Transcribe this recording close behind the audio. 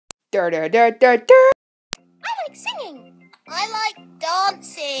I like singing. I like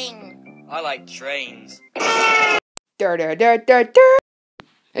dancing. I like trains.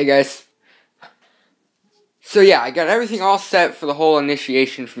 Hey guys. So yeah, I got everything all set for the whole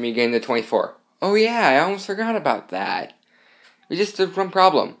initiation for me getting to 24. Oh yeah, I almost forgot about that. It's just a one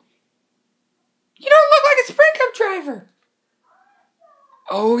problem. You don't look like a Sprint Cup driver!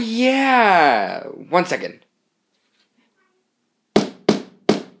 Oh yeah! 1 second.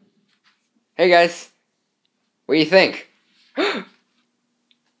 Hey guys. What do you think?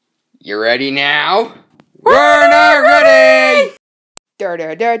 You ready now? We're not ready!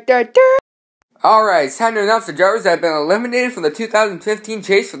 Alright, it's time to announce the drivers that have been eliminated from the 2015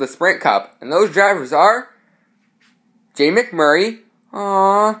 chase for the Sprint Cup. And those drivers are Jay McMurray,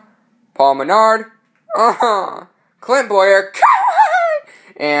 Paul Menard, Clint Boyer,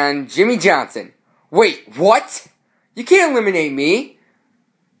 and Jimmy Johnson. Wait, what? You can't eliminate me.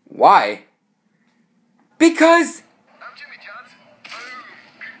 Why? Because I'm Jimmy Johnson. Boom.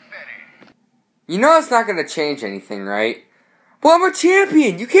 Confetti. you know it's not going to change anything, right? Well, I'm a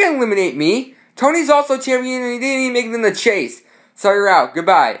champion. You can't eliminate me. Tony's also champion and he didn't even make it in the chase. So you're out.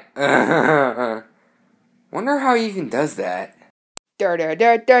 Goodbye. Wonder how he even does that.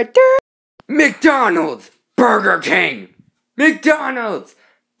 McDonald's! Burger King! McDonald's!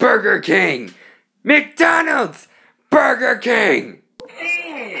 Burger King! McDonald's! Burger King!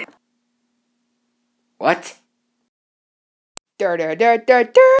 What?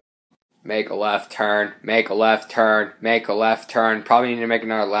 Make a left turn, make a left turn, make a left turn. Probably need to make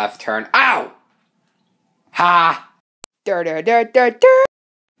another left turn. Ow! Ha! That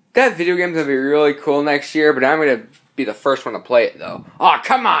video game's gonna be really cool next year, but I'm gonna be the first one to play it though. Aw, oh,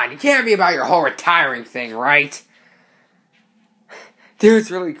 come on! You can't be about your whole retiring thing, right? Dude,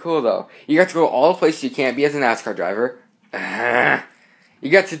 it's really cool though. You got to go all the places you can't be as a NASCAR driver. You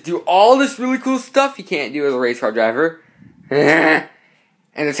got to do all this really cool stuff you can't do as a race car driver. And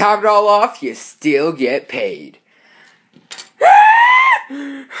to top it all off, you still get paid.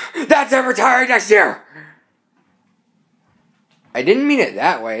 That's I'm retiring next year! I didn't mean it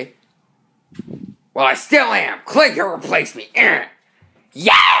that way. Well, I still am. Clint can replace me. Yeah!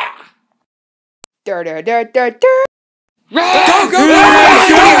 Go,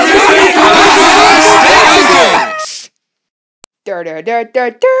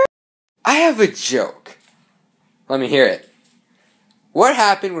 I have a joke. Let me hear it. What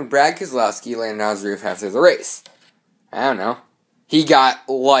happened when Brad Keslowski landed on his roof after the race? I don't know. He got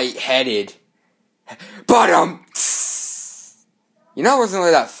lightheaded. Ba Dum Tss. You know, it wasn't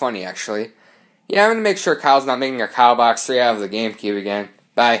really that funny, actually. Yeah, I'm gonna make sure Kyle's not making a Kyle Box 3 out of the GameCube again.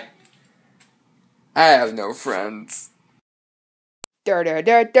 Bye. I have no friends.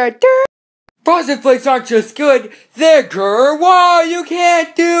 Frosted Flakes aren't just good, they're good. Whoa, you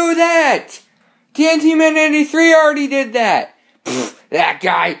can't do that! TNT Man 83 already did that. Pfft, that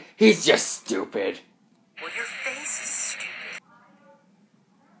guy, he's just stupid. Well, your face is stupid.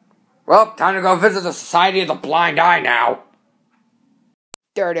 Well, time to go visit the Society of the Blind Eye now.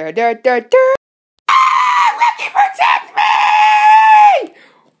 Ricky, protect me!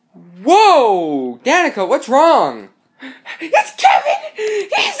 Whoa! Danica, what's wrong? It's Kevin!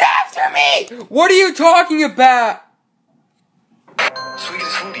 He's after me! What are you talking about?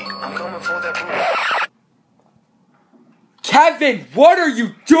 Sweetest Hootie, I'm coming for that booty. Kevin, what are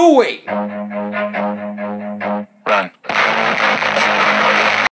you doing? Run.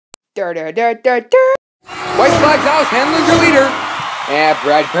 White flags out, handling your leader.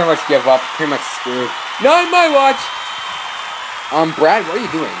 Brad, pretty much give up. Pretty much screwed. Not in my watch. Brad, what are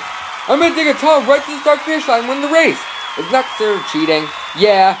you doing? I'm gonna take a tunnel right to the start finish line and win the race. It's not considered cheating.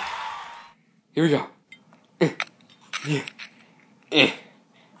 Yeah. Here we go.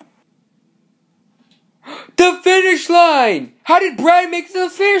 The finish line! How did Brad make it to the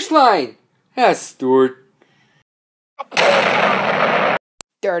finish line? That's Stewart.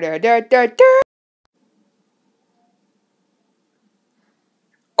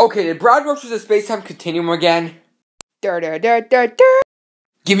 Okay, did Brad rush to the space-time continuum again?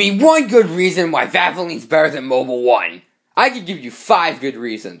 Give me one good reason why Valvoline's better than Mobile 1. I could give you 5 good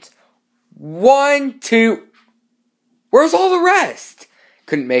reasons. 1, 2... Where's all the rest?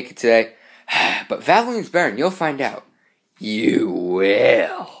 Couldn't make it today. But Valvoline's better and you'll find out. You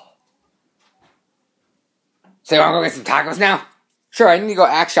will. So you wanna go get some tacos now? Sure, I need to go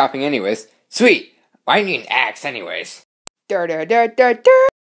axe shopping anyways. Sweet. I need an axe anyways.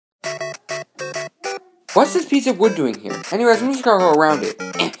 What's this piece of wood doing here? Anyways, I'm just gonna go around it.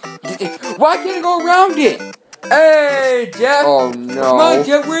 Why can't I go around it? Hey, Jeff! Oh, no. Come on,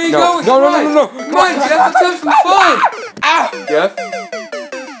 Jeff, where are you going? No. Come on, Jeff, let's have some fun! Ow! Jeff?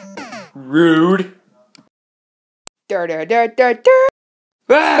 Rude. I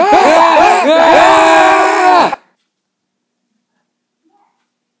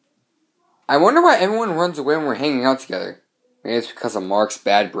wonder why everyone runs away when we're hanging out together. Maybe it's because of Mark's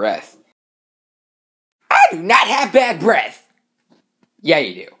bad breath. I do not have bad breath! Yeah,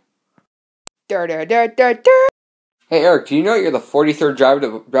 you do. Hey, Eric, do you know you're the 43rd driver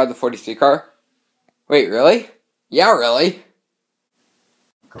to drive the 43 car? Wait, really? Yeah, really.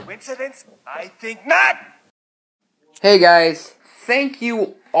 Coincidence? I think not! Hey guys, thank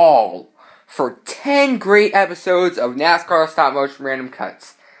you all for 10 great episodes of NASCAR Stop Motion Random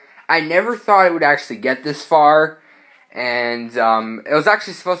Cuts. I never thought it would actually get this far, and it was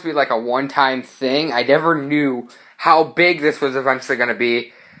actually supposed to be like a one-time thing. I never knew how big this was eventually going to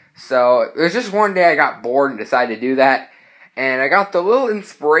be, so it was just one day I got bored and decided to do that, and I got the little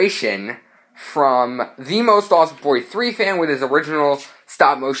inspiration from the Most Awesome 43 fan with his original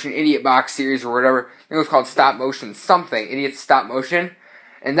Stop Motion Idiot Box series or whatever. I think it was called Stop Motion something, Idiot Stop Motion,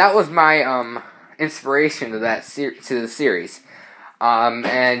 and that was my inspiration to that to the series.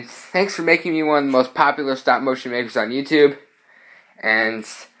 And thanks for making me one of the most popular stop motion makers on YouTube, and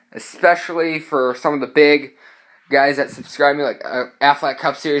especially for some of the big guys that subscribe me, like Affleck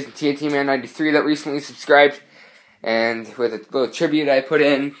Cup Series and TNT Man 93 that recently subscribed, and with a little tribute I put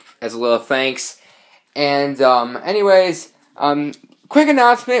in as a little thanks. And anyways, quick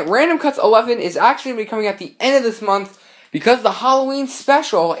announcement, Random Cuts 11 is actually going to be coming at the end of this month because of the Halloween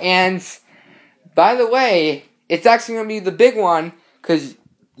special, and by the way, it's actually going to be the big one, because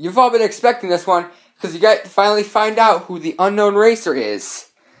you've all been expecting this one, because you got to finally find out who the unknown racer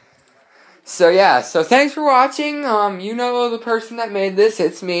is. So yeah, so thanks for watching. You know the person that made this,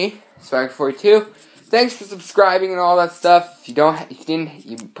 it's me, Swag42. Thanks for subscribing and all that stuff. If you didn't,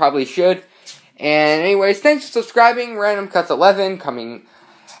 you probably should. And anyways, thanks for subscribing. Random Cuts 11 coming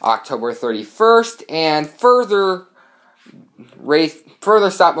October 31st, and further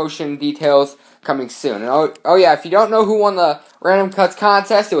stop motion details coming soon. And oh yeah, if you don't know who won the Random Cuts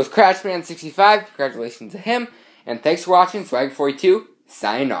contest, it was Crashman65. Congratulations to him. And thanks for watching. Swag42,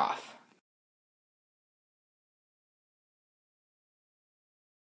 signing off.